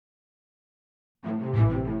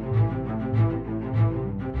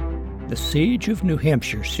The Siege of New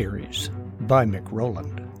Hampshire series by Mick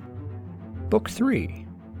Rowland. Book 3,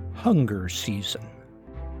 Hunger Season.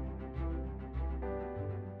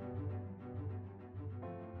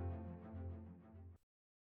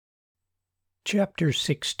 Chapter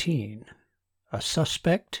 16, A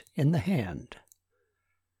Suspect in the Hand.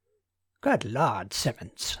 "Good Lord,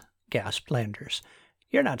 Simmons," gasped Landers.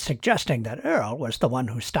 "You're not suggesting that Earl was the one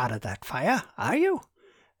who started that fire, are you?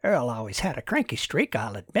 Earl always had a cranky streak,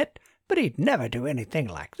 I'll admit, but he'd never do anything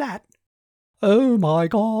like that." "Oh, my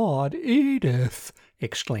God, Edith!"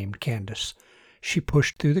 exclaimed Candace. She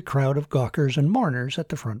pushed through the crowd of gawkers and mourners at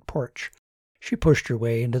the front porch. She pushed her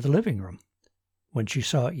way into the living room. When she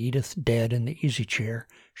saw Edith dead in the easy chair,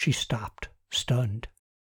 she stopped, stunned.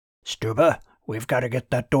 "Stuba, we've got to get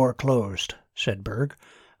that door closed," said Berg.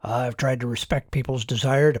 "I've tried to respect people's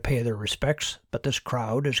desire to pay their respects, but this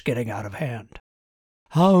crowd is getting out of hand."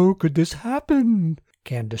 "How could this happen?"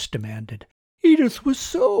 Candace demanded. "Edith was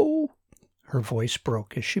so—" Her voice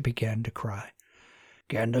broke as she began to cry.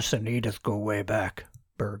 "Candace and Edith go way back,"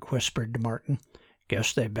 Berg whispered to Martin.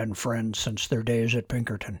 "Guess they've been friends since their days at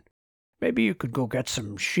Pinkerton. Maybe you could go get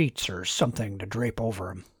some sheets or something to drape over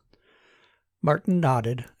 'em." Martin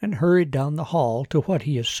nodded and hurried down the hall to what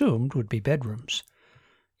he assumed would be bedrooms.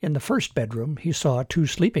 In the first bedroom he saw 2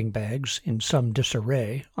 sleeping bags in some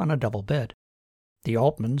disarray on a double bed. The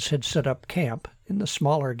Altmans had set up camp in the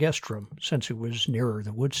smaller guest room since it was nearer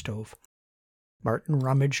the wood stove. Martin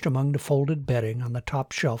rummaged among the folded bedding on the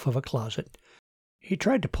top shelf of a closet. He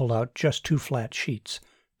tried to pull out just 2 flat sheets,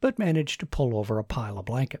 but managed to pull over a pile of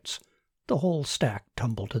blankets. The whole stack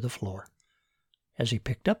tumbled to the floor. As he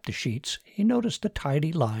picked up the sheets, he noticed a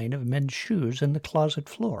tidy line of men's shoes in the closet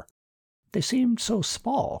floor. They seemed so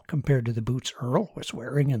small compared to the boots Earl was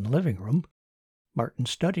wearing in the living room. Martin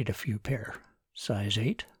studied a few pair. Size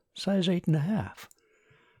 8, size 8.5.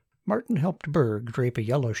 Martin helped Berg drape a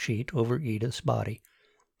yellow sheet over Edith's body.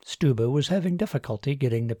 Stuba was having difficulty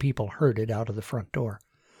getting the people herded out of the front door.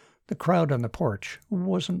 The crowd on the porch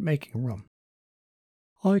wasn't making room.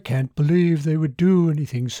 "I can't believe they would do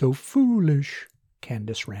anything so foolish,"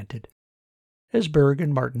 Candace ranted. As Berg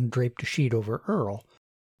and Martin draped a sheet over Earl,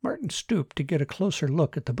 Martin stooped to get a closer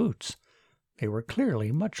look at the boots. They were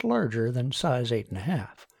clearly much larger than size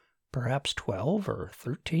 8.5. Perhaps 12 or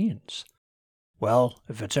 13s. "Well,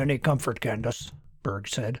 if it's any comfort, Candace," Berg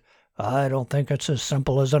said, "I don't think it's as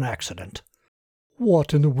simple as an accident."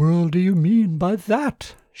 "What in the world do you mean by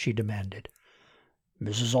that?" she demanded.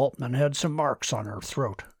 "Mrs. Altman had some marks on her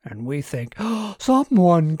throat, and we think—"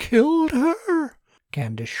 "Someone killed her!"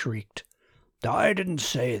 Candace shrieked. "I didn't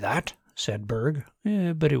say that," said Berg,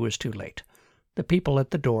 but it was too late. The people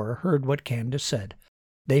at the door heard what Candace said.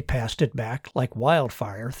 They passed it back like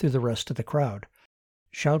wildfire through the rest of the crowd.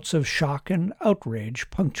 Shouts of shock and outrage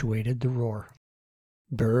punctuated the roar.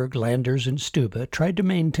 Berg, Landers, and Stuba tried to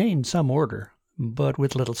maintain some order, but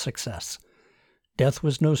with little success. Death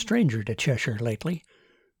was no stranger to Cheshire lately,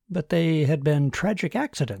 but they had been tragic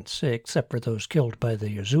accidents, except for those killed by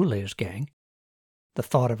the Azules gang. The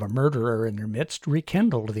thought of a murderer in their midst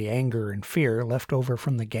rekindled the anger and fear left over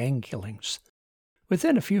from the gang killings.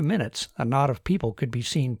 Within a few minutes, a knot of people could be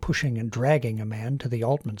seen pushing and dragging a man to the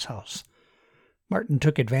Altman's house. Martin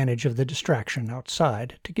took advantage of the distraction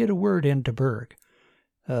outside to get a word in to Berg.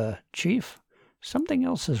 Chief, something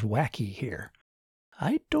else is wacky here.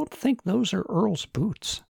 I don't think those are Earl's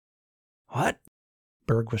boots." "What?"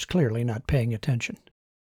 Berg was clearly not paying attention.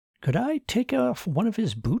 "Could I take off one of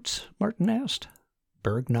his boots?" Martin asked.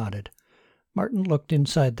 Berg nodded. Martin looked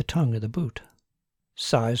inside the tongue of the boot.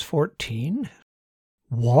 "Size 14?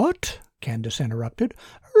 "What?" Candace interrupted.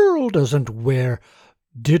 "Earl didn't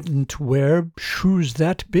wear shoes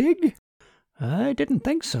that big." "I didn't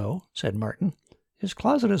think so," said Martin. "His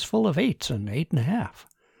closet is full of 8s and 8.5.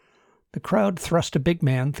 The crowd thrust a big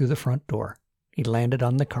man through the front door. He landed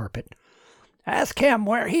on the carpet. "Ask him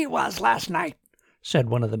where he was last night," said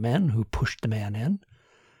one of the men who pushed the man in.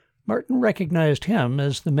 Martin recognized him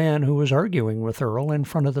as the man who was arguing with Earl in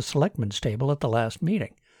front of the selectmen's table at the last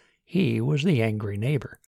meeting. He was the angry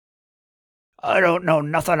neighbor. "I don't know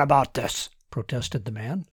nothing about this," protested the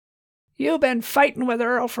man. "You've been fighting with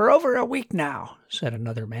Earl for over a week now," said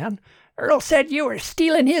another man. "Earl said you were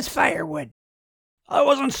stealing his firewood." "I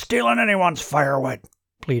wasn't stealing anyone's firewood,"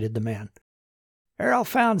 pleaded the man. "Earl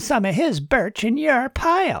found some of his birch in your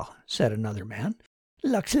pile," said another man.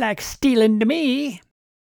 "Looks like stealing to me."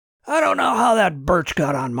 "I don't know how that birch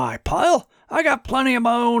got on my pile. I got plenty of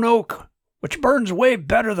my own oak, which burns way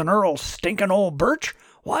better than Earl's stinking old birch.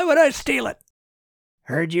 Why would I steal it?"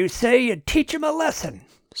 "Heard you say you'd teach him a lesson,"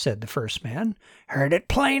 said the first man. "Heard it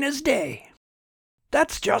plain as day."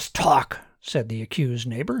 "That's just talk," said the accused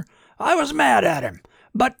neighbor. "I was mad at him,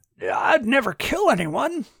 but I'd never kill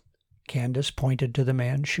anyone." Candace pointed to the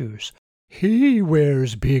man's shoes. "He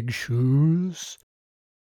wears big shoes."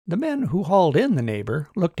 The men who hauled in the neighbor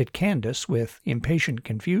looked at Candace with impatient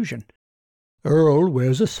confusion. "Earl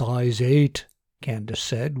wears a size 8, Candace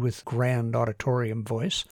said with grand auditorium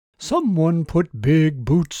voice. "Someone put big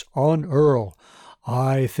boots on Earl.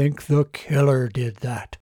 I think the killer did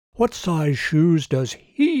that. What size shoes does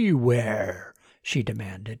he wear?" she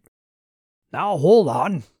demanded. "Now hold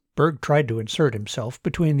on." Berg tried to insert himself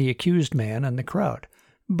between the accused man and the crowd,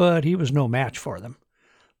 but he was no match for them.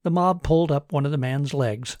 The mob pulled up one of the man's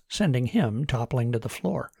legs, sending him toppling to the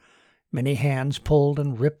floor. Many hands pulled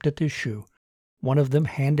and ripped at his shoe. One of them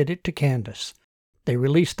handed it to Candace. They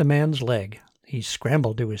released the man's leg. He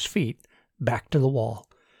scrambled to his feet, back to the wall.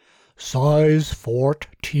 "Size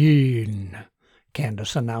 14,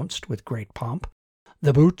 Candace announced with great pomp.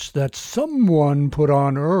 "The boots that someone put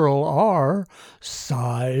on Earl are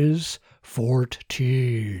size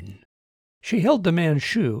 14. She held the man's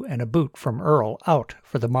shoe and a boot from Earl out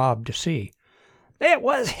for the mob to see. "It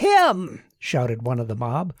was him!" shouted one of the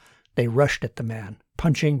mob. They rushed at the man,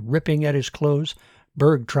 punching, ripping at his clothes.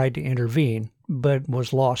 Berg tried to intervene, but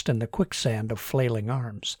was lost in the quicksand of flailing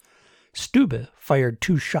arms. Stube fired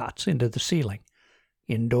 2 shots into the ceiling.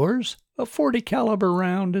 Indoors, a .40 caliber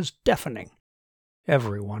round is deafening.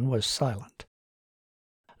 Everyone was silent.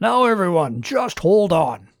 "Now everyone, just hold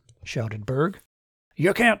on," shouted Berg.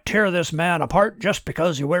 "You can't tear this man apart just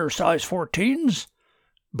because he wears size 14s."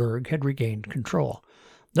 Berg had regained control.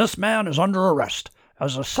 "This man is under arrest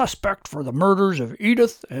as a suspect for the murders of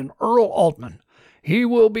Edith and Earl Altman. He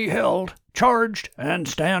will be held, charged, and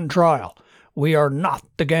stand trial. We are not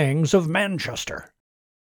the gangs of Manchester."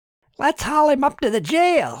 "Let's haul him up to the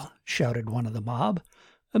jail," shouted one of the mob.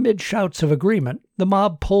 Amid shouts of agreement, the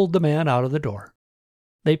mob pulled the man out of the door.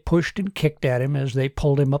 They pushed and kicked at him as they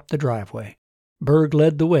pulled him up the driveway. Berg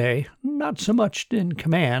led the way, not so much in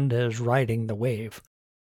command as riding the wave.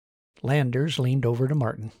 Landers leaned over to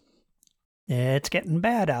Martin. "It's getting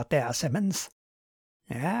bad out there, Simmons.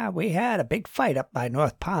 We had a big fight up by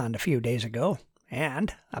North Pond a few days ago,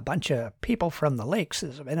 and a bunch of people from the lakes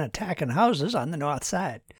has been attacking houses on the north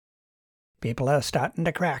side. People are starting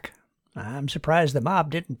to crack. I'm surprised the mob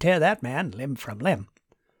didn't tear that man limb from limb."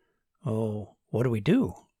 "Oh, what do we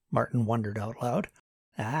do?" Martin wondered out loud.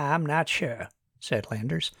 "I'm not sure," said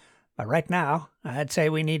Landers. "But right now, I'd say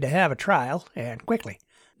we need to have a trial, and quickly.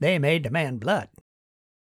 They may demand blood."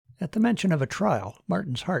 At the mention of a trial,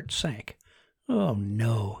 Martin's heart sank. "Oh,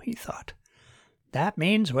 no," he thought. "That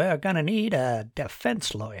means we're going to need a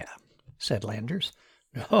defense lawyer," said Landers.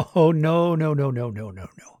 "No, no, no, no, no, no, no,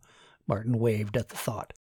 no." Martin waved at the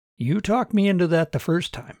thought. "You talked me into that the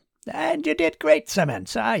first time." "And you did great,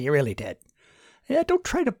 Simmons. You really did." Don't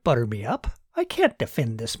try to butter me up. I can't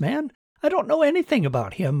defend this man. I don't know anything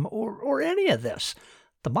about him or any of this.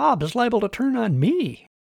 The mob is liable to turn on me."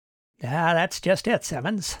 "That's just it,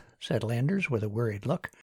 Simmons," said Landers with a worried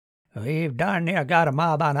look. "We've darn near got a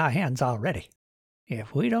mob on our hands already.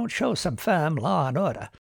 If we don't show some firm law and order,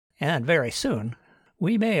 and very soon,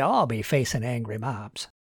 we may all be facing angry mobs.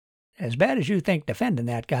 As bad as you think defending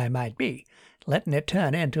that guy might be, letting it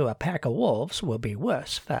turn into a pack of wolves will be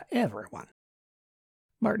worse for everyone."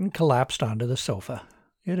 Martin collapsed onto the sofa.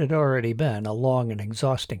 It had already been a long and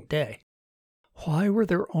exhausting day. Why were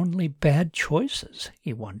there only bad choices,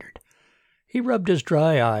 he wondered. He rubbed his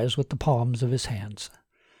dry eyes with the palms of his hands.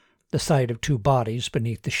 The sight of 2 bodies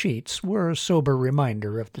beneath the sheets were a sober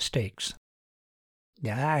reminder of the stakes.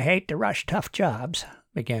 "I hate to rush tough jobs,"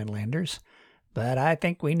 began Landers, "but I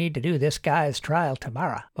think we need to do this guy's trial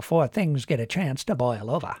tomorrow, before things get a chance to boil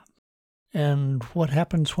over." "And what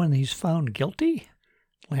happens when he's found guilty?"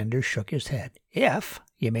 Landers shook his head. "If,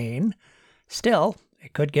 you mean. Still,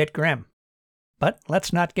 it could get grim. But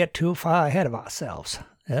let's not get too far ahead of ourselves.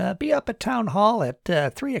 Be up at Town Hall at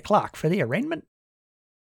 3 o'clock for the arraignment."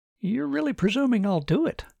 "You're really presuming I'll do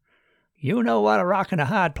it." "You know what a rock and a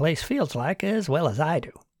hard place feels like as well as I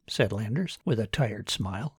do," said Landers with a tired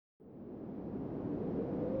smile.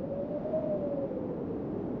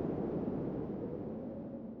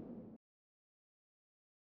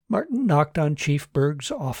 Martin knocked on Chief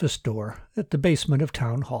Berg's office door at the basement of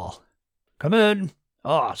Town Hall. "Come in.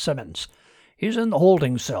 Simmons. He's in the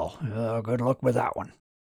holding cell. Good luck with that one."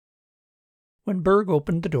 When Berg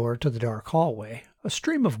opened the door to the dark hallway, a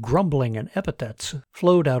stream of grumbling and epithets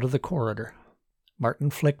flowed out of the corridor.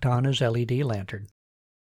 Martin flicked on his LED lantern.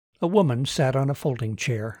 A woman sat on a folding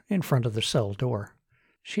chair in front of the cell door.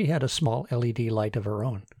 She had a small LED light of her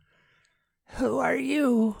own. "Who are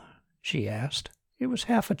you?" she asked. It was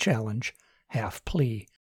half a challenge, half plea.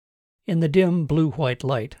 In the dim blue-white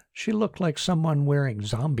light, she looked like someone wearing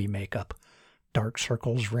zombie makeup. Dark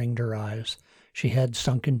circles ringed her eyes. She had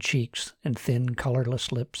sunken cheeks and thin,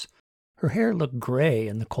 colorless lips. Her hair looked gray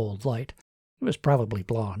in the cold light. It was probably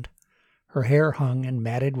blonde. Her hair hung in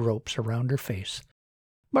matted ropes around her face.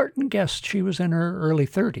 Martin guessed she was in her early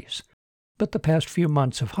 30s, but the past few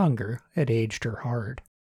months of hunger had aged her hard.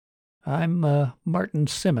 "I'm Martin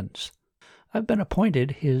Simmons. I've been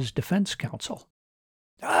appointed his defense counsel."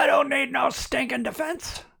 "I don't need no stinking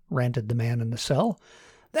defense," ranted the man in the cell.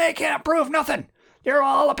 "They can't prove nothing. You're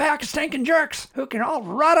all a pack of stinking jerks who can all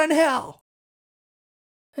rot in hell."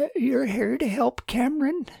 "You're here to help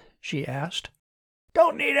Cameron?" she asked.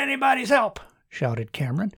 "Don't need anybody's help," shouted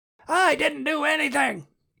Cameron. "I didn't do anything."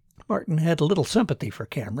 Martin had little sympathy for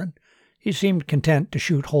Cameron. He seemed content to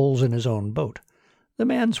shoot holes in his own boat. The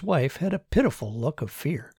man's wife had a pitiful look of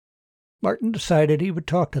fear. Martin decided he would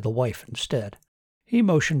talk to the wife instead. He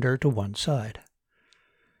motioned her to one side.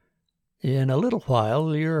 "In a little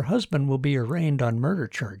while your husband will be arraigned on murder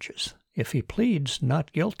charges. If he pleads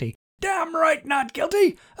not guilty—" "Damn right not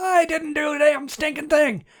guilty. I didn't do a damn stinking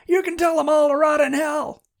thing. You can tell them all to rot in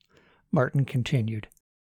hell." Martin continued.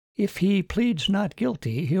 "If he pleads not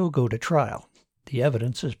guilty, he'll go to trial. The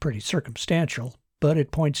evidence is pretty circumstantial, but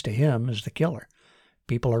it points to him as the killer.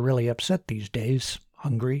 People are really upset these days,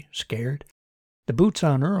 hungry, scared. The boots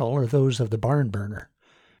on Earl are those of the barn burner.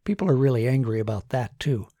 People are really angry about that,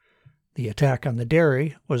 too. The attack on the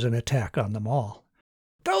dairy was an attack on them all."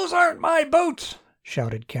 "Those aren't my boots,"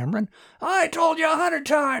 shouted Cameron. "I told you 100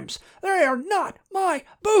 times. They are not my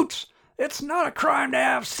boots. It's not a crime to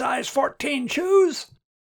have size 14 shoes."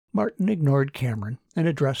 Martin ignored Cameron and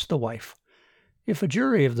addressed the wife. "If a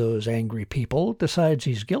jury of those angry people decides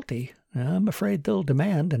he's guilty, I'm afraid they'll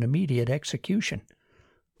demand an immediate execution."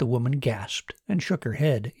 The woman gasped and shook her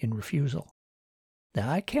head in refusal.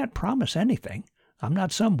 "I can't promise anything. I'm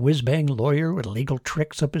not some whiz-bang lawyer with legal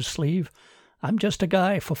tricks up his sleeve. I'm just a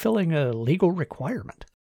guy fulfilling a legal requirement.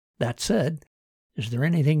 That said, is there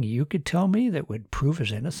anything you could tell me that would prove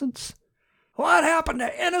his innocence?" "What happened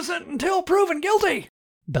to innocent until proven guilty?"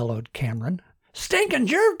 bellowed Cameron. "Stinking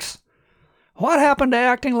jerks! What happened to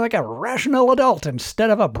acting like a rational adult instead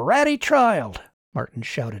of a bratty child?" Martin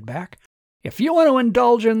shouted back. "If you want to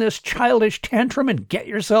indulge in this childish tantrum and get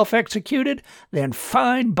yourself executed, then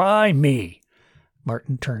fine by me."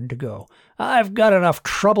 Martin turned to go. "I've got enough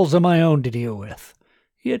troubles of my own to deal with."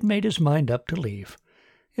 He had made his mind up to leave.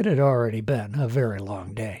 It had already been a very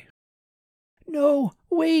long day. "No,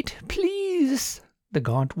 wait, please." The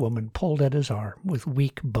gaunt woman pulled at his arm with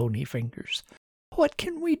weak, bony fingers. "What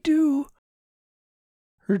can we do?"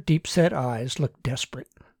 Her deep-set eyes looked desperate.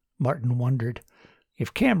 Martin wondered.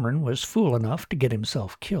 If Cameron was fool enough to get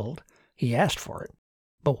himself killed, he asked for it.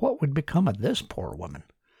 But what would become of this poor woman?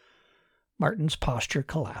 Martin's posture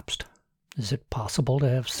collapsed. Is it possible to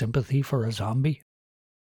have sympathy for a zombie?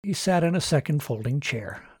 He sat in a second folding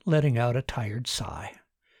chair, letting out a tired sigh.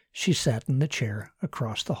 She sat in the chair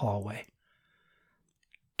across the hallway.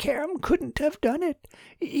 "Cam couldn't have done it.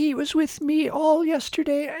 He was with me all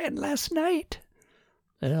yesterday and last night."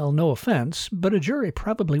 Well, no offense, but a jury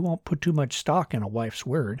probably won't put too much stock in a wife's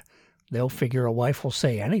word. They'll figure a wife will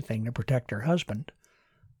say anything to protect her husband.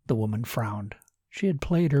 The woman frowned. She had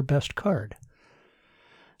played her best card.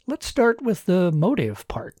 "Let's start with the motive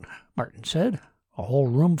part," Martin said. "A whole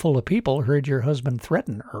room full of people heard your husband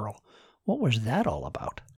threaten Earl. What was that all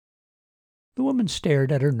about?" The woman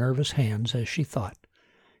stared at her nervous hands as she thought.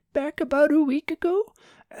 "Back about a week ago,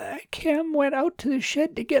 Cam went out to the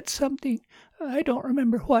shed to get something. I don't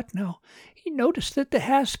remember what now. He noticed that the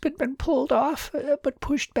hasp had been pulled off, but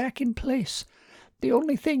pushed back in place. The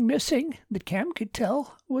only thing missing, that Cam could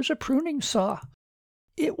tell, was a pruning saw.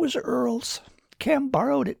 It was Earl's. Cam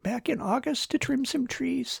borrowed it back in August to trim some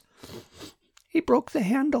trees. He broke the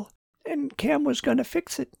handle, and Cam was going to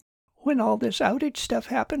fix it when all this outage stuff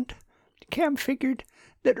happened. Cam figured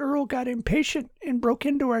that Earl got impatient and broke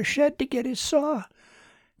into our shed to get his saw.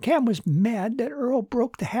 Cam was mad that Earl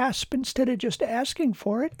broke the hasp instead of just asking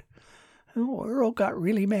for it. Oh, Earl got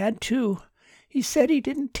really mad, too. He said he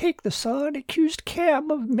didn't take the saw and accused Cam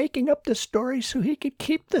of making up the story so he could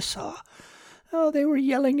keep the saw. Oh, they were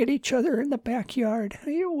yelling at each other in the backyard.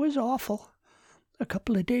 It was awful. A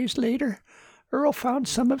couple of days later, Earl found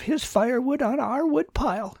some of his firewood on our wood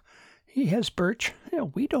pile. He has birch.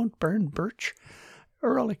 We don't burn birch.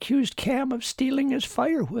 Earl accused Cam of stealing his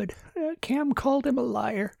firewood. Cam called him a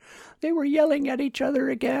liar. They were yelling at each other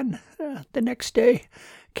again. The next day,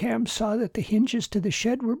 Cam saw that the hinges to the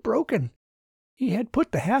shed were broken. He had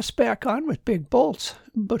put the hasp back on with big bolts,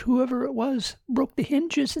 but whoever it was broke the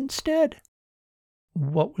hinges instead."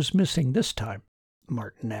 "What was missing this time?"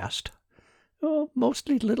 Martin asked. "Oh,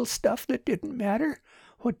 mostly little stuff that didn't matter.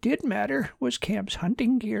 What did matter was Cam's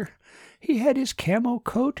hunting gear. He had his camo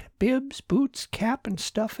coat, bibs, boots, cap, and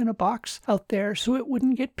stuff in a box out there so it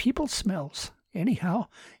wouldn't get people smells. Anyhow,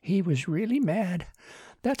 he was really mad.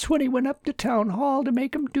 That's when he went up to town hall to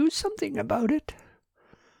make 'em do something about it."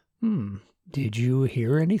 "Did you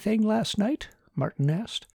hear anything last night?" Martin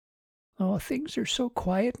asked. "Oh, things are so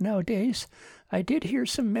quiet nowadays. I did hear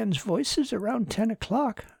some men's voices around 10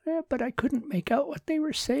 o'clock, but I couldn't make out what they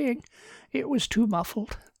were saying. It was too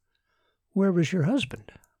muffled." "Where was your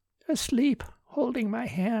husband?" "Asleep, holding my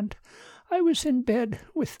hand. I was in bed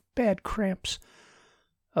with bad cramps."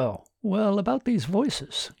 "Oh, well, about these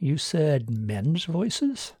voices. You said men's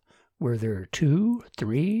voices? Were there 2,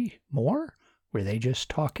 3, more? Were they just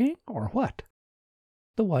talking, or what?"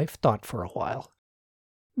 The wife thought for a while.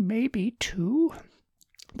 "Maybe 2.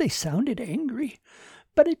 They sounded angry,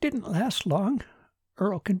 but it didn't last long.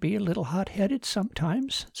 Earl can be a little hot-headed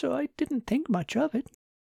sometimes, so I didn't think much of it."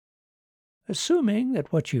 "Assuming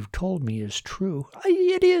that what you've told me is true—"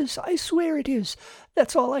 "It is. I swear it is.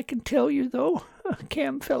 That's all I can tell you, though.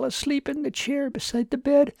 Cam fell asleep in the chair beside the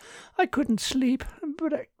bed. I couldn't sleep,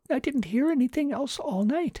 but I didn't hear anything else all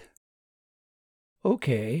night."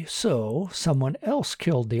 "Okay, so someone else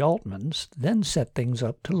killed the Altmans, then set things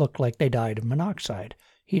up to look like they died of monoxide,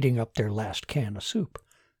 heating up their last can of soup."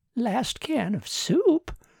 "Last can of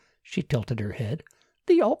soup?" She tilted her head.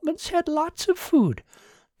 "The Altmans had lots of food.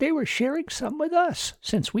 They were sharing some with us,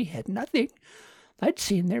 since we had nothing. I'd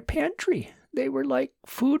seen their pantry. They were like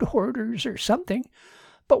food hoarders or something.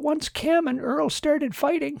 But once Cam and Earl started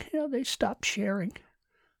fighting, they stopped sharing."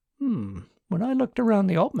 When I looked around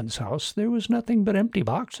the Altman's house, there was nothing but empty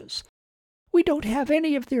boxes." "We don't have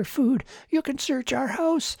any of their food. You can search our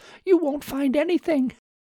house. You won't find anything."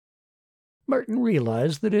 Martin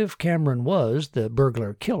realized that if Cameron was the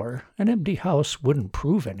burglar-killer, an empty house wouldn't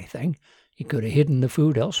prove anything. He could have hidden the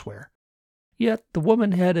food elsewhere. Yet the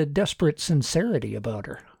woman had a desperate sincerity about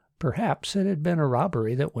her. Perhaps it had been a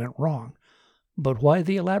robbery that went wrong. But why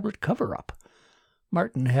the elaborate cover-up?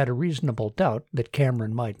 Martin had a reasonable doubt that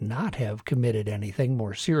Cameron might not have committed anything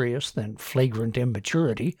more serious than flagrant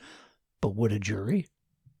immaturity. But would a jury?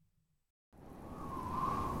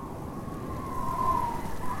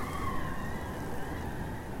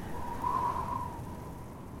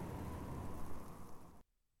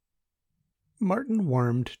 Martin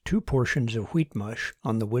warmed 2 portions of wheat mush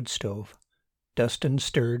on the wood stove. Dustin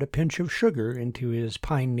stirred a pinch of sugar into his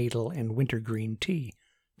pine needle and wintergreen tea,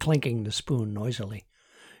 clinking the spoon noisily.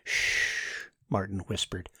 "Shh," Martin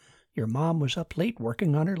whispered. "Your mom was up late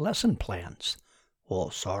working on her lesson plans." "Oh,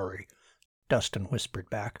 sorry," Dustin whispered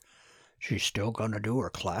back. "She's still gonna do her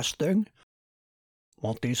class thing?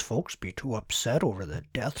 Won't these folks be too upset over the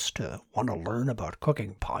deaths to want to learn about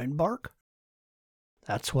cooking pine bark?"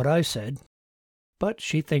 "That's what I said. But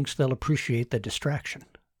she thinks they'll appreciate the distraction,"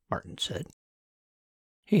 Martin said.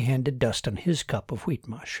 He handed Dustin his cup of wheat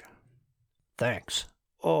mush. "Thanks.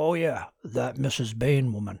 Oh, yeah, that Mrs.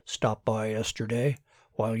 Bain woman stopped by yesterday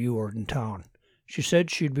while you were in town. She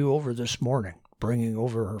said she'd be over this morning, bringing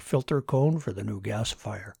over her filter cone for the new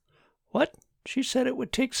gasifier." "What? She said it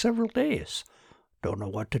would take several days." "Don't know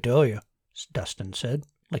what to tell you," Dustin said,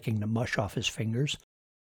 licking the mush off his fingers.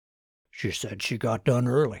 "She said she got done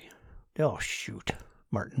early." "Oh, shoot,"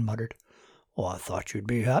 Martin muttered. "Well, I thought you'd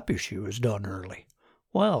be happy she was done early."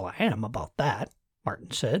 "Well, I am about that,"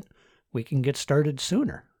 Martin said. "We can get started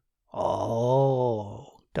sooner."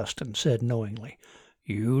 "Oh," Dustin said knowingly.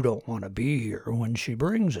 "You don't want to be here when she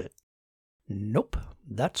brings it." "Nope.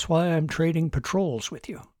 That's why I'm trading patrols with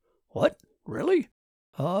you." "What? Really?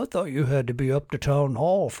 I thought you had to be up to town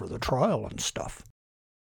hall for the trial and stuff."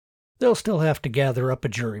 "They'll still have to gather up a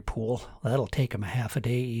jury pool. That'll take 'em a half a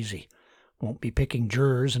day easy. Won't be picking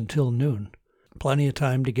jurors until noon. Plenty of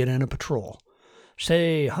time to get in a patrol.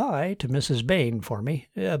 Say hi to Mrs. Bain for me,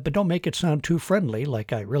 but don't make it sound too friendly,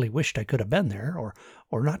 like I really wished I could have been there,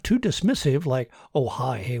 or not too dismissive, like, oh,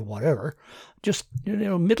 hi, hey, whatever. Just,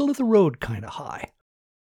 middle of the road kind of hi."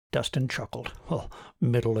 Dustin chuckled. "Oh,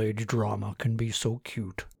 middle-age drama can be so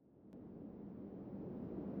cute."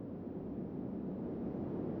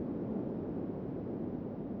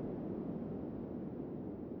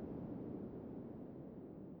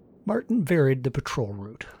 Martin varied the patrol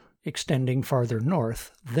route, extending farther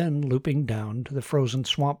north, then looping down to the frozen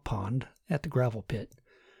swamp pond at the gravel pit.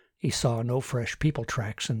 He saw no fresh people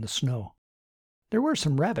tracks in the snow. There were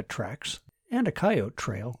some rabbit tracks and a coyote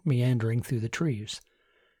trail meandering through the trees.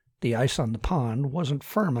 The ice on the pond wasn't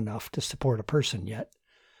firm enough to support a person yet.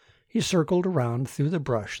 He circled around through the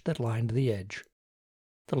brush that lined the edge.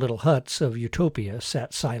 The little huts of Utopia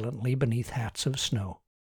sat silently beneath hats of snow.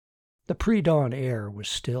 The pre-dawn air was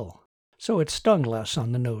still, so it stung less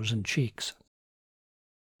on the nose and cheeks.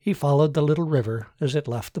 He followed the little river as it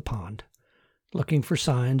left the pond, looking for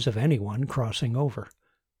signs of anyone crossing over.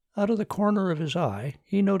 Out of the corner of his eye,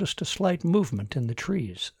 he noticed a slight movement in the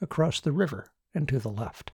trees across the river and to the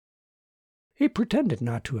left. He pretended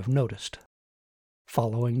not to have noticed.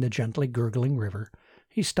 Following the gently gurgling river,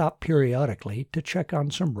 he stopped periodically to check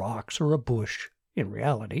on some rocks or a bush. In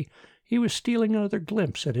reality, he was stealing another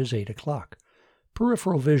glimpse at his 8 o'clock.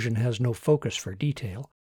 Peripheral vision has no focus for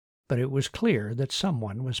detail, but it was clear that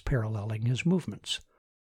someone was paralleling his movements.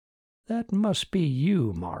 "That must be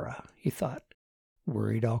you, Mara," he thought.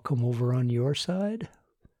 "Worried I'll come over on your side?"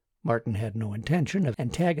 Martin had no intention of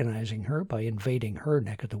antagonizing her by invading her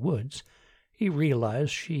neck of the woods. He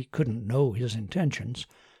realized she couldn't know his intentions,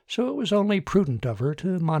 so it was only prudent of her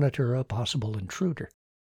to monitor a possible intruder.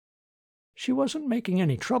 She wasn't making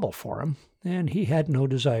any trouble for him, and he had no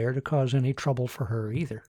desire to cause any trouble for her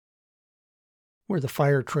either. Where the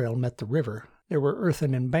fire trail met the river, there were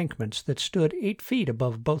earthen embankments that stood 8 feet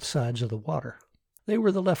above both sides of the water. They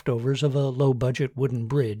were the leftovers of a low-budget wooden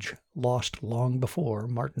bridge, lost long before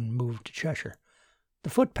Martin moved to Cheshire. The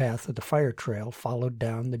footpath of the fire trail followed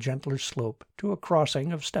down the gentler slope to a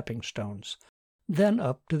crossing of stepping stones, then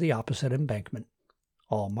up to the opposite embankment.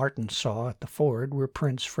 All Martin saw at the ford were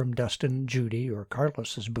prints from Dustin, Judy, or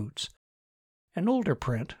Carlos's boots. An older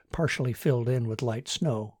print, partially filled in with light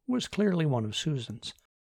snow, was clearly one of Susan's.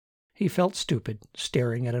 He felt stupid,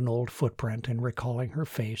 staring at an old footprint and recalling her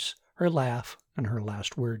face, her laugh, and her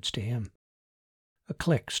last words to him. A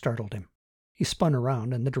click startled him. He spun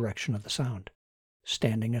around in the direction of the sound.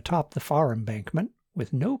 Standing atop the far embankment,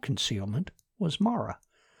 with no concealment, was Mara.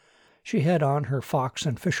 She had on her fox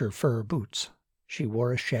and fisher fur boots. She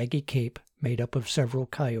wore a shaggy cape made up of several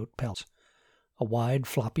coyote pelts. A wide,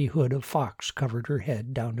 floppy hood of fox covered her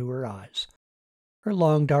head down to her eyes. Her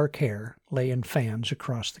long, dark hair lay in fans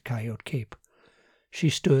across the coyote cape.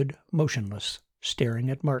 She stood motionless, staring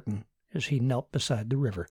at Martin as he knelt beside the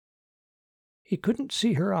river. He couldn't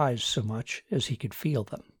see her eyes so much as he could feel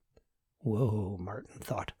them. Whoa, Martin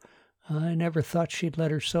thought. I never thought she'd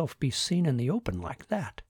let herself be seen in the open like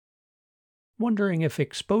that. Wondering if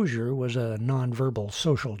exposure was a nonverbal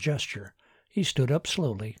social gesture, he stood up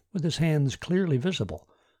slowly, with his hands clearly visible,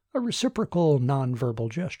 a reciprocal nonverbal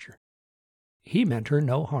gesture. He meant her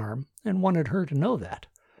no harm and wanted her to know that.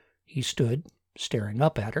 He stood, staring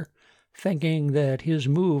up at her, thinking that his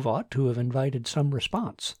move ought to have invited some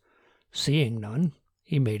response. Seeing none,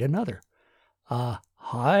 he made another.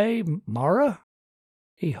 Hi, Mara?"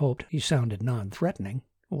 He hoped he sounded non-threatening,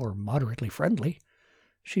 or moderately friendly.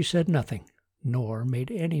 She said nothing, nor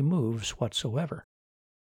made any moves whatsoever.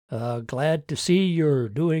 Glad to see you're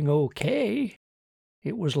doing okay."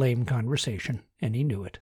 It was lame conversation, and he knew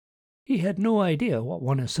it. He had no idea what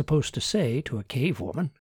one is supposed to say to a cave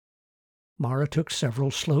woman. Mara took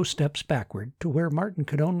several slow steps backward to where Martin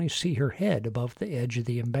could only see her head above the edge of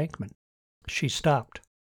the embankment. She stopped.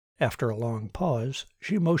 After a long pause,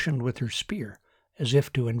 she motioned with her spear, as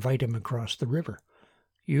if to invite him across the river.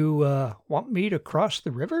 "You, want me to cross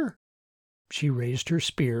the river?" She raised her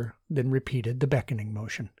spear, then repeated the beckoning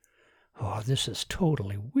motion. "Oh, this is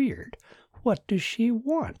totally weird. What does she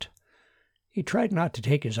want?" He tried not to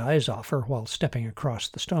take his eyes off her while stepping across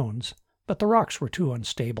the stones, but the rocks were too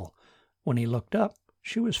unstable. When he looked up,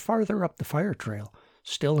 she was farther up the fire trail,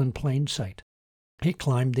 still in plain sight. He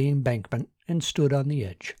climbed the embankment and stood on the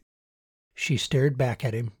edge. She stared back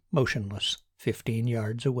at him, motionless, 15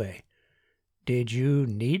 yards away. "Did you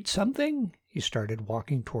need something?" He started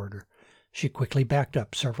walking toward her. She quickly backed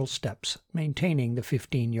up several steps, maintaining the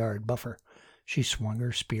 15-yard buffer. She swung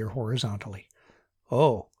her spear horizontally.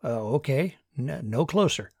 Okay. No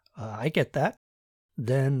closer. I get that.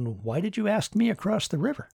 Then why did you ask me across the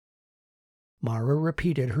river?" Mara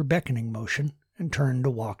repeated her beckoning motion and turned to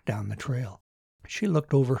walk down the trail. She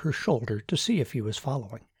looked over her shoulder to see if he was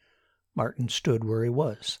following. Martin stood where he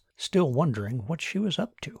was, still wondering what she was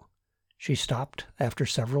up to. She stopped after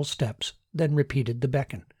several steps, then repeated the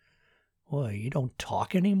beckon. "Well, you don't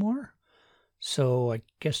talk anymore? So I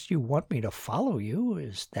guess you want me to follow you.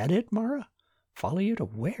 Is that it, Mara? Follow you to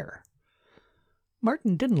where?"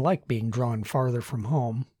 Martin didn't like being drawn farther from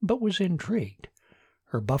home, but was intrigued.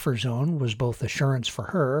 Her buffer zone was both assurance for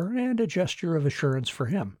her and a gesture of assurance for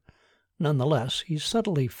him. Nonetheless, he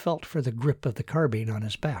subtly felt for the grip of the carbine on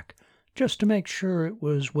his back, just to make sure it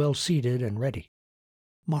was well seated and ready.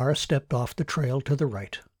 Mara stepped off the trail to the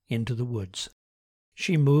right, into the woods.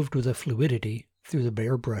 She moved with a fluidity through the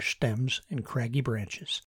bare brush stems and craggy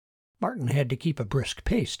branches. Martin had to keep a brisk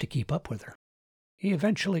pace to keep up with her. He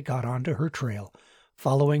eventually got onto her trail,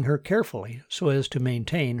 following her carefully so as to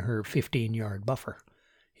maintain her 15-yard buffer.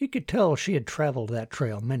 He could tell she had traveled that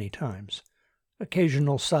trail many times.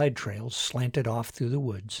 Occasional side trails slanted off through the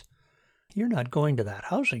woods. "You're not going to that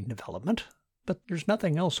housing development, but there's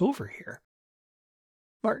nothing else over here."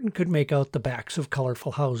 Martin could make out the backs of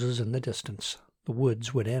colorful houses in the distance. The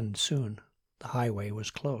woods would end soon. The highway was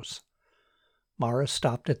close. Mara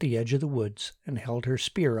stopped at the edge of the woods and held her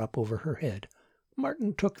spear up over her head.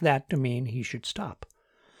 Martin took that to mean he should stop.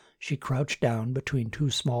 She crouched down between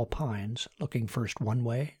two small pines, looking first one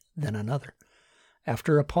way, then another.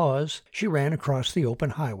 After a pause, she ran across the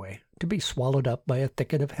open highway, to be swallowed up by a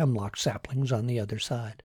thicket of hemlock saplings on the other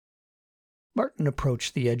side. Martin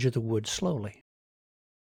approached the edge of the woods slowly.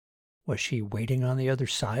 Was she waiting on the other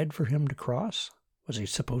side for him to cross? Was he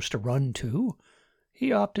supposed to run too?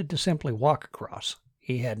 He opted to simply walk across.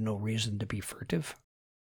 He had no reason to be furtive.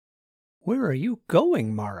 "Where are you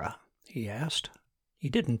going, Mara?" he asked. He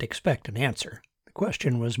didn't expect an answer. The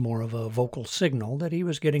question was more of a vocal signal that he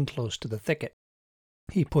was getting close to the thicket.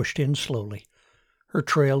 He pushed in slowly. Her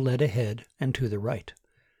trail led ahead and to the right.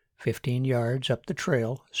 15 yards up the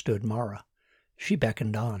trail stood Mara. She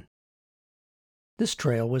beckoned on. This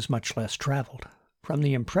trail was much less traveled. From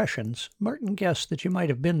the impressions, Martin guessed that you might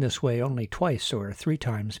have been this way only twice or 3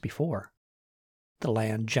 times before. The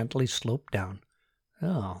land gently sloped down.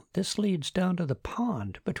 "Oh, this leads down to the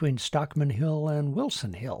pond between Stockman Hill and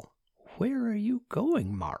Wilson Hill. Where are you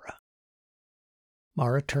going, Mara?"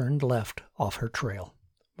 Mara turned left off her trail.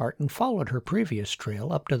 Martin followed her previous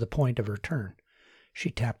trail up to the point of her turn. She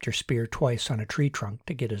tapped her spear twice on a tree trunk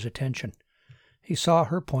to get his attention. He saw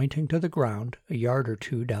her pointing to the ground a yard or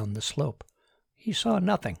 2 down the slope. He saw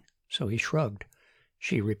nothing, so he shrugged.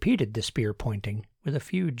 She repeated the spear pointing with a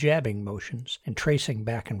few jabbing motions and tracing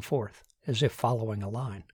back and forth, as if following a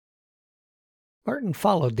line. Martin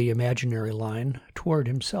followed the imaginary line toward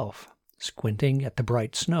himself. Squinting at the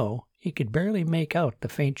bright snow, he could barely make out the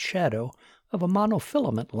faint shadow of a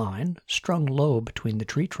monofilament line strung low between the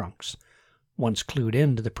tree trunks. Once clued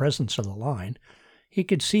in to the presence of the line, he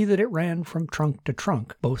could see that it ran from trunk to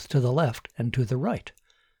trunk, both to the left and to the right.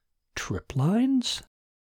 Trip lines?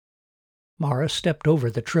 Mara stepped over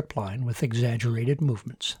the trip line with exaggerated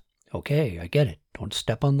movements. "Okay, I get it. Don't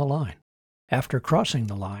step on the line." After crossing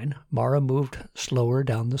the line, Mara moved slower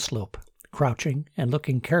down the slope, crouching and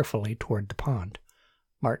looking carefully toward the pond.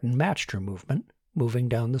 Martin matched her movement, moving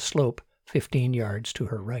down the slope 15 yards to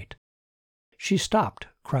her right. She stopped,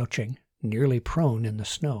 crouching, nearly prone in the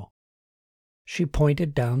snow. She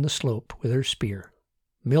pointed down the slope with her spear.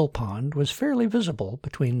 Mill Pond was fairly visible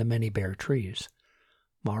between the many bare trees.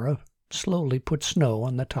 Mara slowly put snow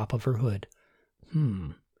on the top of her hood.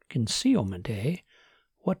 Concealment, eh?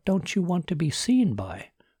 What don't you want to be seen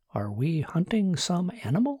by? Are we hunting some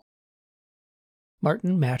animal?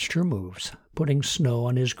 Martin matched her moves, putting snow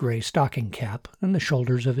on his gray stocking cap and the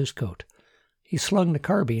shoulders of his coat. He slung the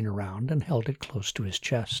carbine around and held it close to his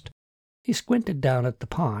chest. He squinted down at the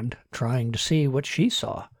pond, trying to see what she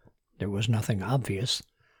saw. There was nothing obvious.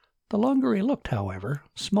 The longer he looked, however,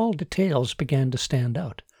 small details began to stand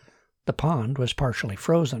out. The pond was partially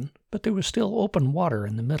frozen, but there was still open water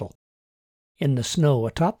in the middle. In the snow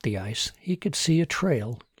atop the ice, he could see a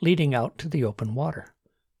trail leading out to the open water.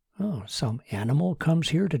 "Oh, some animal comes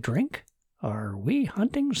here to drink? Are we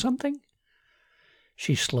hunting something?"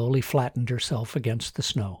 She slowly flattened herself against the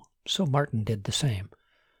snow, so Martin did the same.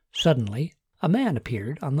 Suddenly, a man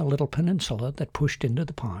appeared on the little peninsula that pushed into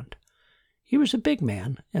the pond. He was a big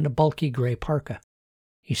man in a bulky gray parka.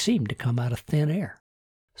 He seemed to come out of thin air.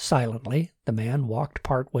 Silently, the man walked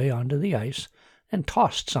part way onto the ice and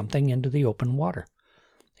tossed something into the open water.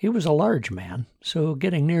 He was a large man, so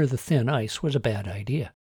getting near the thin ice was a bad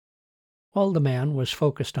idea. While the man was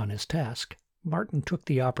focused on his task, Martin took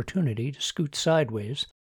the opportunity to scoot sideways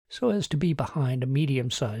so as to be behind a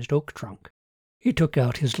medium-sized oak trunk. He took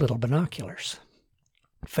out his little binoculars.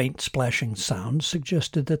 Faint splashing sounds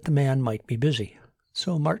suggested that the man might be busy,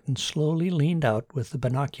 so Martin slowly leaned out with the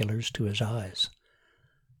binoculars to his eyes.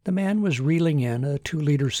 The man was reeling in a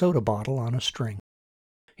 2-liter soda bottle on a string.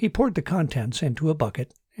 He poured the contents into a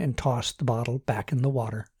bucket and tossed the bottle back in the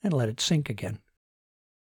water and let it sink again.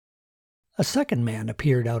 A second man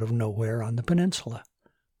appeared out of nowhere on the peninsula.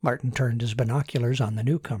 Martin turned his binoculars on the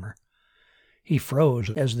newcomer. He froze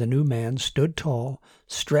as the new man stood tall,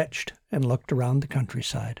 stretched, and looked around the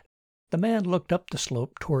countryside. The man looked up the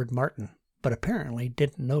slope toward Martin, but apparently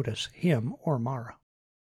didn't notice him or Mara.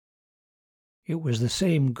 It was the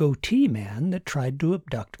same goatee man that tried to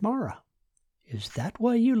abduct Mara. Is that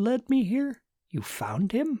why you led me here? You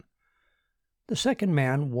found him? The second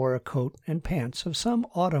man wore a coat and pants of some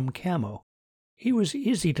autumn camo. He was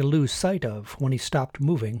easy to lose sight of when he stopped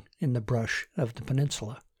moving in the brush of the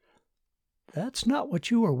peninsula. That's not what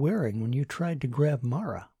you were wearing when you tried to grab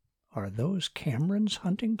Mara. Are those Cameron's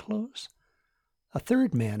hunting clothes? A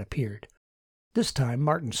third man appeared. This time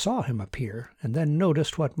Martin saw him appear, and then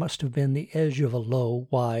noticed what must have been the edge of a low,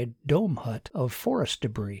 wide dome hut of forest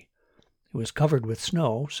debris. It was covered with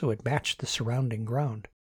snow, so it matched the surrounding ground.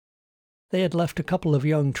 They had left a couple of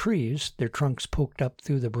young trees, their trunks poked up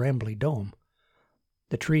through the brambly dome.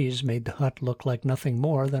 The trees made the hut look like nothing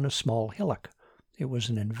more than a small hillock. It was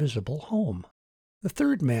an invisible home. The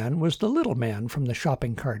third man was the little man from the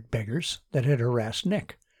shopping cart beggars that had harassed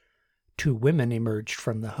Nick. 2 women emerged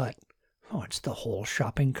from the hut. Oh, it's the whole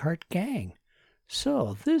shopping cart gang.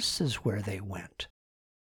 So this is where they went.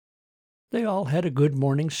 They all had a good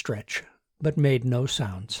morning stretch, but made no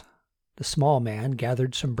sounds. The small man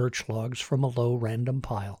gathered some birch logs from a low random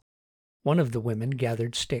pile. One of the women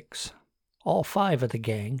gathered sticks. All 5 of the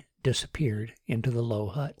gang disappeared into the low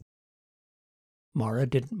hut. Mara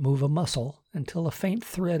didn't move a muscle until a faint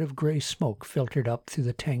thread of gray smoke filtered up through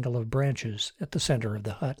the tangle of branches at the center of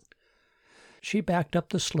the hut. She backed up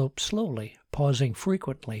the slope slowly, pausing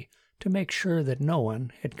frequently to make sure that no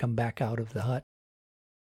one had come back out of the hut.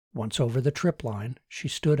 Once over the trip line, she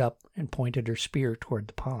stood up and pointed her spear toward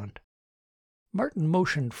the pond. Martin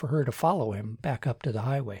motioned for her to follow him back up to the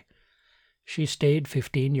highway. She stayed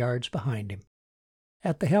 15 yards behind him.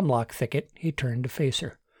 At the hemlock thicket, he turned to face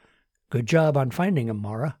her. Good job on finding him,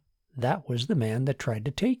 Mara. That was the man that tried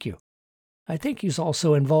to take you. I think he's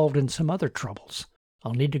also involved in some other troubles.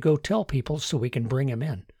 I'll need to go tell people so we can bring him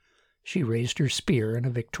in. She raised her spear in a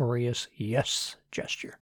victorious yes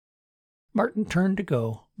gesture. Martin turned to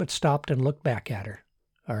go, but stopped and looked back at her.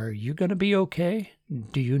 Are you going to be okay?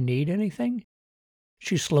 Do you need anything?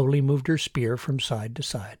 She slowly moved her spear from side to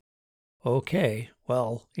side. Okay,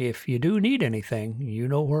 well, if you do need anything, you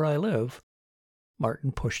know where I live.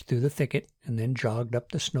 Martin pushed through the thicket and then jogged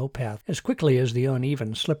up the snow path as quickly as the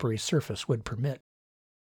uneven, slippery surface would permit.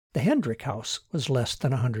 The Hendrick house was less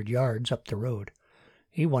than 100 yards up the road.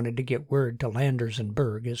 He wanted to get word to Landers and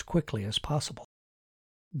Berg as quickly as possible.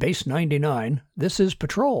 Base 99, this is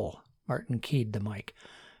Patrol. Martin keyed the mic.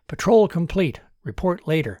 Patrol complete. Report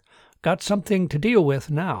later. Got something to deal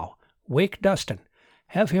with now. Wake Dustin.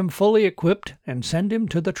 Have him fully equipped and send him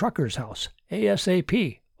to the trucker's house.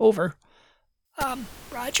 ASAP. Over.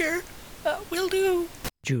 Roger. Will do,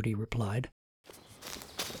 Judy replied.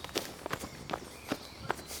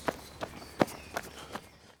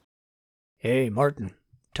 Hey, Martin.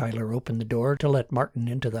 Tyler opened the door to let Martin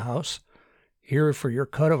into the house. Here for your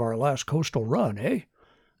cut of our last coastal run, eh?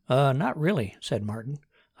 Not really, said Martin.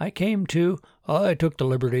 I took the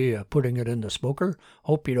liberty of putting it in the smoker.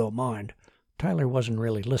 Hope you don't mind. Tyler wasn't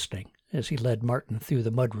really listening as he led Martin through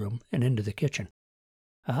the mudroom and into the kitchen.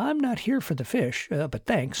 I'm not here for the fish, but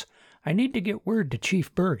thanks. I need to get word to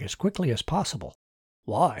Chief Berg as quickly as possible.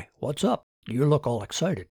 Why? What's up? You look all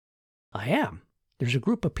excited. I am. There's a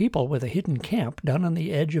group of people with a hidden camp down on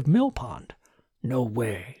the edge of Mill Pond. No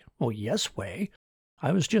way. Oh, yes way.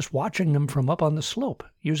 I was just watching them from up on the slope,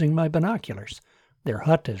 using my binoculars. Their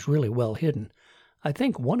hut is really well hidden. I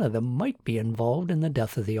think one of them might be involved in the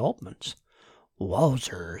death of the Altmans.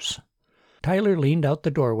 Wowzers. Tyler leaned out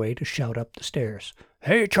the doorway to shout up the stairs.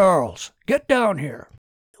 Hey, Charles, get down here.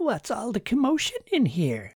 What's all the commotion in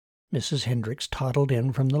here? Mrs. Hendricks toddled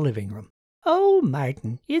in from the living room. Oh,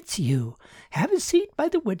 Martin, it's you. Have a seat by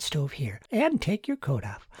the wood stove here, and take your coat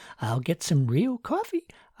off. I'll get some real coffee.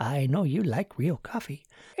 I know you like real coffee.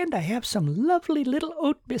 And I have some lovely little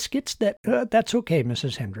oat biscuits that... That's okay,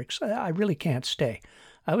 Mrs. Hendricks. I really can't stay.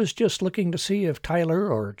 I was just looking to see if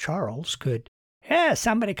Tyler or Charles could...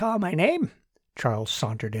 Somebody call my name? Charles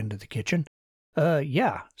sauntered into the kitchen.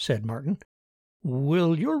 Yeah, said Martin.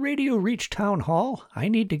 Will your radio reach Town Hall? I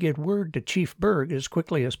need to get word to Chief Berg as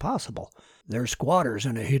quickly as possible. They're squatters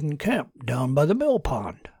in a hidden camp down by the mill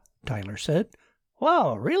pond, Tyler said.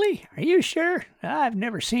 Whoa, really? Are you sure? I've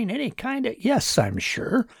never seen any kind of... Yes, I'm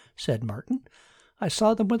sure, said Martin. I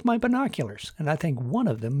saw them with my binoculars, and I think one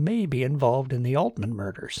of them may be involved in the Altman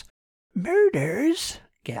murders. Murders?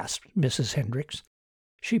 Gasped Mrs. Hendricks.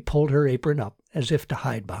 She pulled her apron up as if to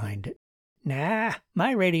hide behind it. Nah,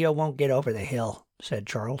 my radio won't get over the hill, said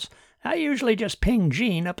Charles. I usually just ping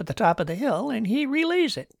Gene up at the top of the hill, and he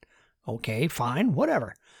relays it. Okay, fine,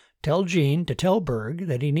 whatever. Tell Gene to tell Berg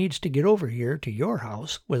that he needs to get over here to your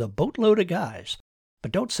house with a boatload of guys.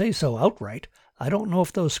 But don't say so outright. I don't know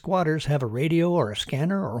if those squatters have a radio or a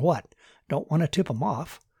scanner or what. Don't want to tip 'em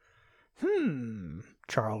off."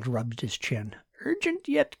 Charles rubbed his chin. "Urgent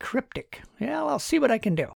yet cryptic. Well, I'll see what I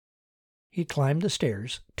can do." He climbed the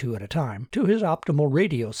stairs, 2 at a time, to his optimal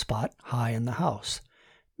radio spot high in the house.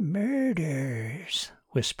 "Murders,"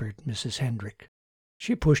 whispered Mrs. Hendrick.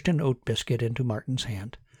 She pushed an oat biscuit into Martin's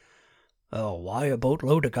hand. "Why a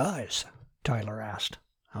boatload of guys?" Tyler asked.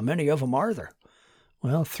 "How many of 'em are there?"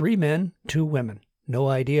 "Well, 3 men, 2 women. No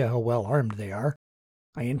idea how well armed they are.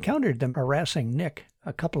 I encountered them harassing Nick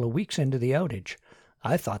a couple of weeks into the outage.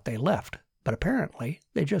 I thought they left, but apparently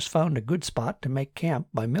they just found a good spot to make camp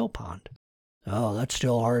by Mill Pond." "Oh, that's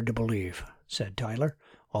still hard to believe," said Tyler.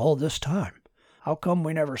 "All this time. How come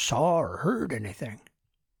we never saw or heard anything?"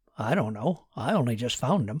 "I don't know. I only just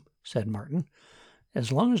found them," said Martin.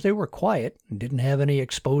 "As long as they were quiet and didn't have any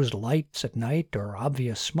exposed lights at night or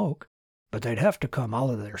obvious smoke." "But they'd have to come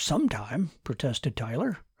out of there sometime," protested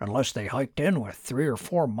Tyler, "unless they hiked in with 3 or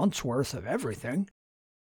 4 months' worth of everything."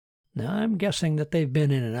 "I'm guessing that they've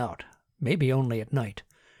been in and out, maybe only at night.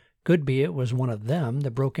 Could be it was one of them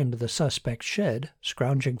that broke into the suspect's shed,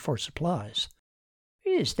 scrounging for supplies."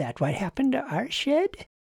 "Is that what happened to our shed?"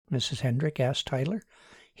 Mrs. Hendrick asked Tyler.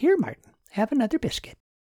 "Here, Martin, have another biscuit."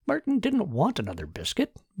 Martin didn't want another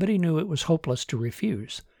biscuit, but he knew it was hopeless to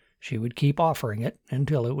refuse. She would keep offering it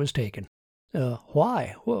until it was taken.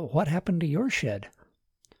 "Why? What happened to your shed?"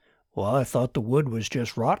 "Well, I thought the wood was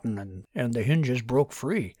just rotten and the hinges broke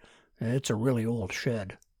free. It's a really old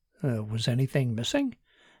shed." "Was anything missing?"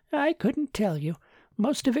 "I couldn't tell you.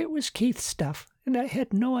 Most of it was Keith's stuff, and I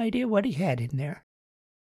had no idea what he had in there."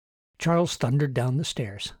 Charles thundered down the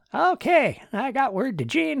stairs. "Okay, I got word to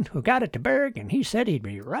Gene, who got it to Berg, and he said he'd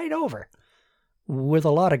be right over." "With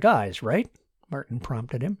a lot of guys, right?" Martin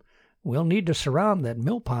prompted him. "We'll need to surround that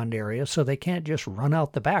Mill Pond area so they can't just run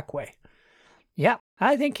out the back way." "Yep,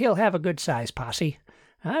 I think he'll have a good-sized posse.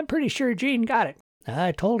 I'm pretty sure Gene got it.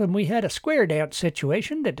 I told him we had a square dance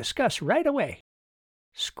situation to discuss right away."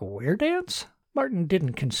 "Square dance?" Martin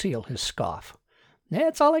didn't conceal his scoff.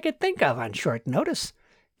 "That's all I could think of on short notice.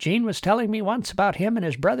 Gene was telling me once about him and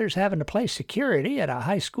his brothers having to play security at a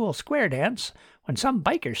high school square dance when some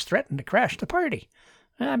bikers threatened to crash the party.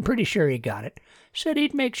 I'm pretty sure he got it. Said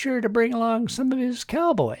he'd make sure to bring along some of his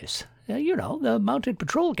cowboys. The mounted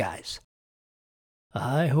patrol guys."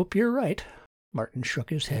 "I hope you're right." Martin shook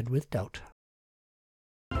his head with doubt.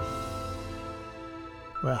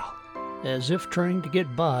 Well, as if trying to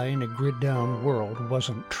get by in a grid-down world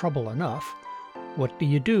wasn't trouble enough, what do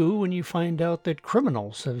you do when you find out that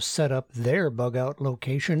criminals have set up their bug-out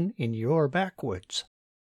location in your backwoods?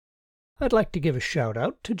 I'd like to give a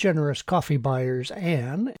shout-out to generous coffee buyers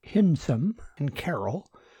Anne, Himsam, and Carol,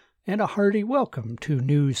 and a hearty welcome to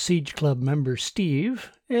new Siege Club member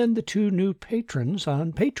Steve and the 2 new patrons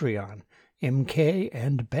on Patreon, MK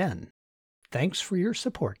and Ben. Thanks for your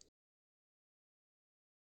support.